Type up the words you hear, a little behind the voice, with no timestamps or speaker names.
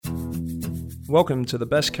Welcome to the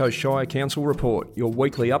Bass Coast Shire Council Report, your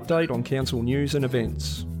weekly update on council news and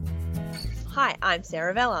events. Hi, I'm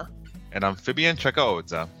Sarah Vella. And I'm Fabian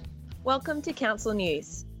Chakaodza. Welcome to Council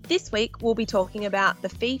News. This week we'll be talking about the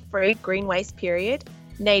Fee-Free Green Waste Period,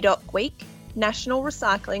 NAIDOC Week, National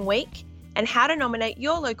Recycling Week, and how to nominate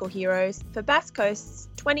your local heroes for Bass Coast's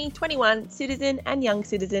 2021 Citizen and Young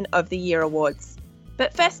Citizen of the Year Awards.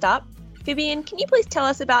 But first up, Fabian, can you please tell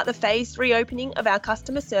us about the phased reopening of our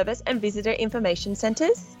customer service and visitor information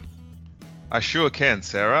centres? I sure can,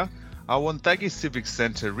 Sarah. Our Wonthaggi Civic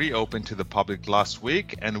Centre reopened to the public last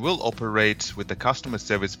week and will operate with the customer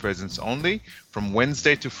service presence only from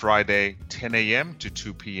Wednesday to Friday, 10 a.m. to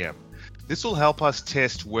 2 p.m. This will help us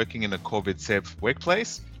test working in a COVID-safe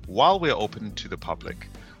workplace while we're open to the public.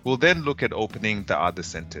 We'll then look at opening the other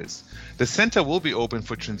centres. The centre will be open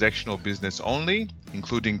for transactional business only,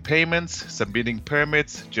 including payments, submitting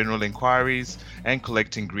permits, general inquiries, and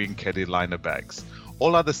collecting green caddy liner bags.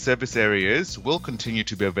 All other service areas will continue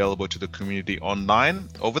to be available to the community online,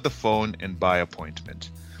 over the phone, and by appointment.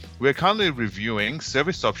 We are currently reviewing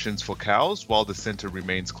service options for cows while the centre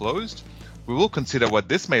remains closed. We will consider what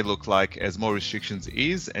this may look like as more restrictions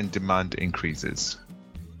ease and demand increases.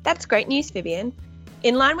 That's great news, Fabian.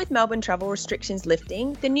 In line with Melbourne travel restrictions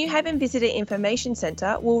lifting, the Newhaven Visitor Information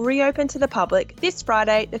Centre will reopen to the public this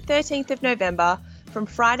Friday, the 13th of November, from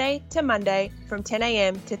Friday to Monday from 10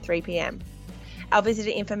 a.m. to 3 p.m. Our visitor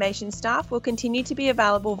information staff will continue to be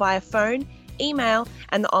available via phone, email,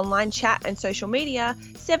 and the online chat and social media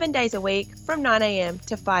 7 days a week from 9 a.m.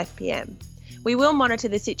 to 5 p.m. We will monitor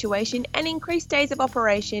the situation and increase days of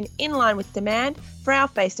operation in line with demand for our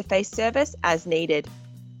face-to-face service as needed.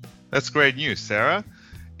 That's great news, Sarah.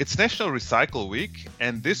 It's National Recycle Week,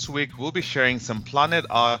 and this week we'll be sharing some Planet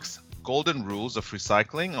Ark's golden rules of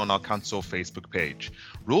recycling on our council Facebook page.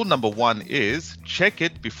 Rule number 1 is check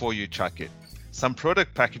it before you chuck it. Some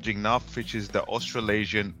product packaging now features the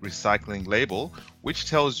Australasian recycling label, which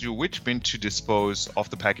tells you which bin to dispose of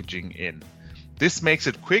the packaging in. This makes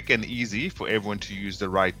it quick and easy for everyone to use the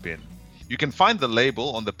right bin. You can find the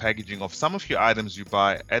label on the packaging of some of your items you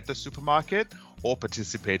buy at the supermarket or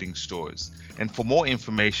participating stores. And for more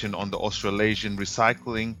information on the Australasian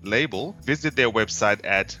recycling label, visit their website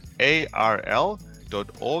at arl.org.au.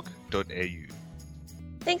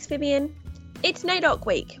 Thanks, Fabian. It's NAIDOC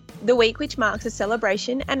Week, the week which marks a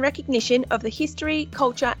celebration and recognition of the history,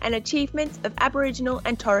 culture and achievements of Aboriginal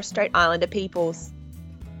and Torres Strait Islander peoples.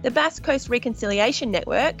 The Bass Coast Reconciliation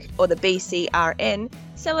Network, or the BCRN,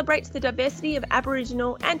 celebrates the diversity of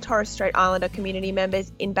Aboriginal and Torres Strait Islander community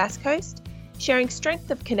members in Bass Coast, sharing strength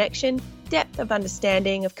of connection, depth of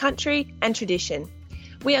understanding of country and tradition.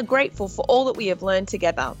 We are grateful for all that we have learned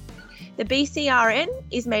together. The BCRN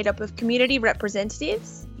is made up of community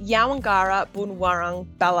representatives, Yawangara Boonwurrung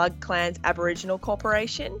Balug Clans Aboriginal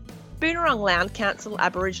Corporation, Boonwurrung Land Council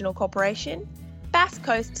Aboriginal Corporation, Bass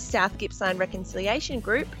Coast South Gippsland Reconciliation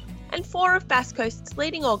Group, and 4 of Bass Coast's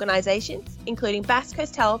leading organisations, including Bass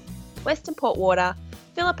Coast Health, Western Port Water,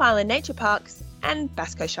 Phillip Island Nature Parks, and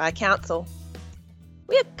Bass Coast Shire Council.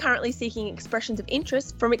 We are currently seeking expressions of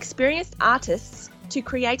interest from experienced artists to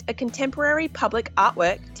create a contemporary public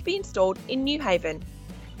artwork to be installed in Newhaven.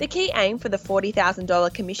 The key aim for the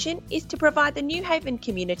 $40,000 commission is to provide the Newhaven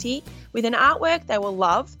community with an artwork they will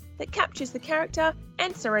love that captures the character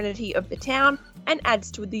and serenity of the town and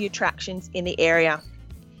adds to the attractions in the area.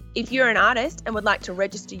 If you're an artist and would like to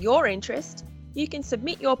register your interest, you can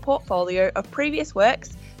submit your portfolio of previous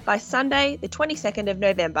works by Sunday, the 22nd of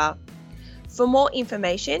November. For more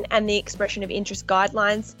information and the expression of interest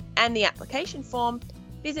guidelines and the application form,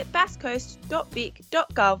 visit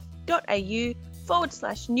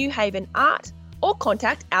basscoast.vic.gov.au/Newhaven Art or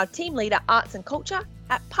contact our team leader Arts and Culture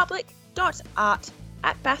at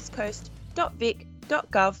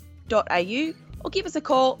public.art@basscoast.vic.gov.au or give us a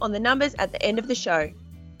call on the numbers at the end of the show.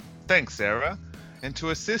 Thanks, Sarah. And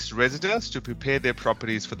to assist residents to prepare their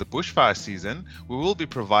properties for the bushfire season, we will be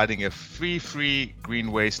providing a free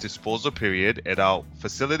green waste disposal period at our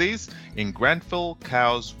facilities in Granville,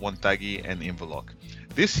 Cowes, Wonthaggi and Inverloch.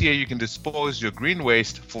 This year you can dispose your green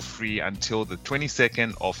waste for free until the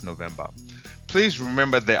 22nd of November. Please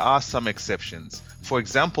remember there are some exceptions. For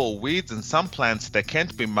example, weeds and some plants that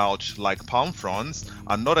can't be mulched like palm fronds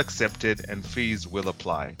are not accepted and fees will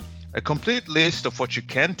apply. A complete list of what you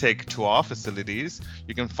can take to our facilities,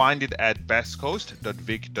 you can find it at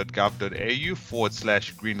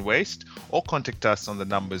basscoast.vic.gov.au/green waste or contact us on the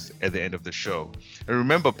numbers at the end of the show. And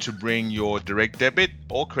remember to bring your direct debit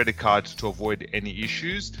or credit card to avoid any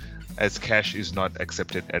issues, as cash is not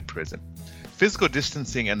accepted at present. Physical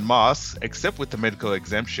distancing and masks, except with the medical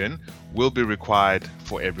exemption, will be required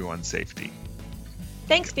for everyone's safety.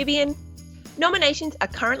 Thanks, Vivian. Nominations are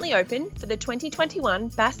currently open for the 2021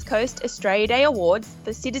 Bass Coast Australia Day Awards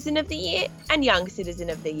for Citizen of the Year and Young Citizen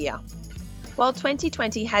of the Year. While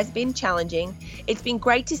 2020 has been challenging, it's been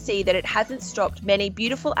great to see that it hasn't stopped many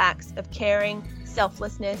beautiful acts of caring,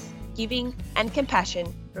 selflessness, giving and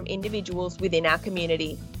compassion from individuals within our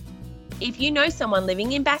community. If you know someone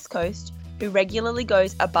living in Bass Coast who regularly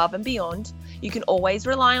goes above and beyond, you can always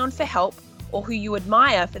rely on for help, or who you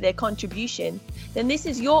admire for their contribution, then this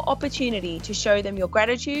is your opportunity to show them your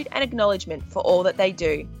gratitude and acknowledgement for all that they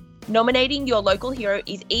do. Nominating your local hero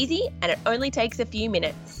is easy and it only takes a few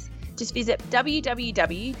minutes. Just visit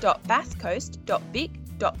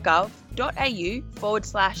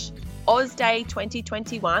www.basscoast.vic.gov.au/AusDay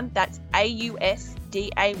 2021, that's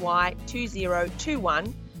AUSDAY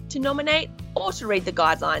 2021, to nominate or to read the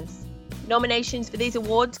guidelines. Nominations for these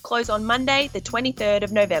awards close on Monday, the 23rd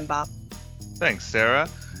of November. Thanks, Sarah.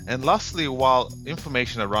 And lastly, while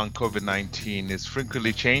information around COVID-19 is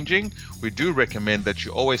frequently changing, we do recommend that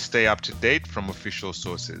you always stay up to date from official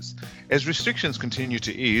sources. As restrictions continue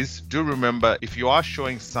to ease, do remember if you are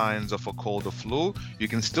showing signs of a cold or flu, you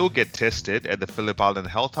can still get tested at the Phillip Island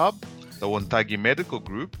Health Hub, the Wonthaggi Medical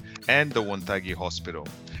Group, and the Wonthaggi Hospital.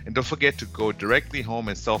 And don't forget to go directly home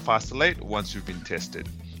and self-isolate once you've been tested.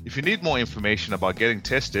 If you need more information about getting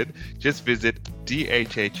tested, just visit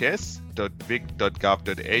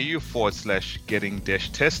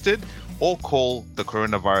dhhs.vic.gov.au/getting-tested or call the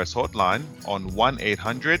coronavirus hotline on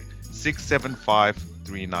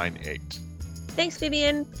 1-800-675-398. Thanks,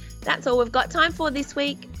 Vivian. That's all we've got time for this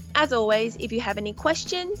week. As always, if you have any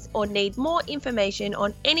questions or need more information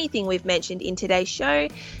on anything we've mentioned in today's show,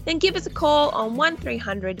 then give us a call on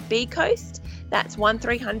 1300 B Coast. That's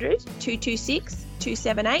 1300 226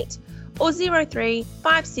 278 or 03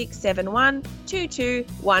 5671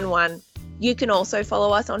 2211. You can also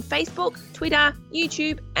follow us on Facebook, Twitter,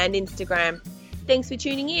 YouTube and Instagram. Thanks for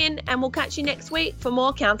tuning in and we'll catch you next week for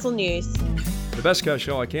more council news. The Bass Coast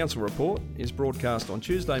Shire Council Report is broadcast on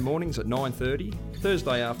Tuesday mornings at 9:30,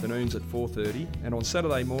 Thursday afternoons at 4:30 and on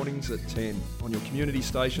Saturday mornings at 10 on your community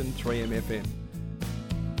station 3M FM.